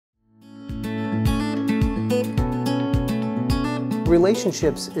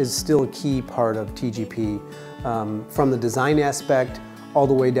Relationships is still a key part of TGP, from the design aspect all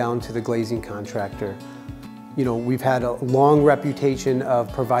the way down to the glazing contractor. You know, we've had a long reputation of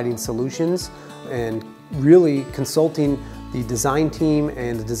providing solutions and really consulting the design team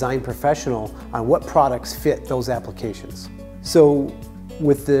and the design professional on what products fit those applications. So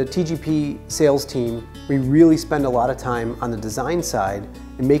with the TGP sales team, we really spend a lot of time on the design side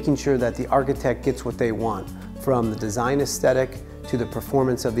and making sure that the architect gets what they want, from the design aesthetic to the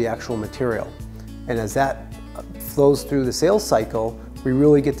performance of the actual material. And as that flows through the sales cycle, we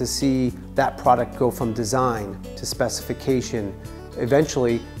really get to see that product go from design to specification,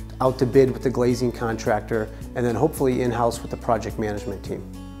 eventually out to bid with the glazing contractor, and then hopefully in-house with the project management team.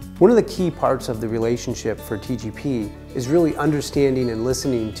 One of the key parts of the relationship for TGP is really understanding and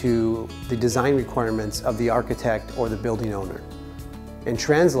listening to the design requirements of the architect or the building owner, and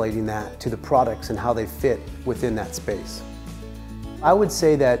translating that to the products and how they fit within that space. I would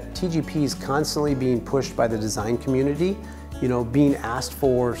say that TGP is constantly being pushed by the design community, being asked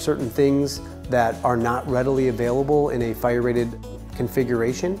for certain things that are not readily available in a fire-rated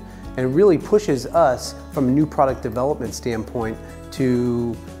configuration, and it really pushes us from a new product development standpoint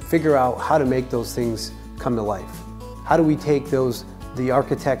to figure out how to make those things come to life. How do we take the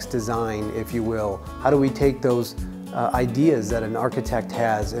architect's design, if you will, how do we take those ideas that an architect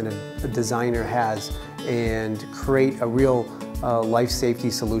has and a designer has and create a real life safety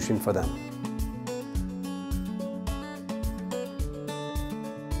solution for them?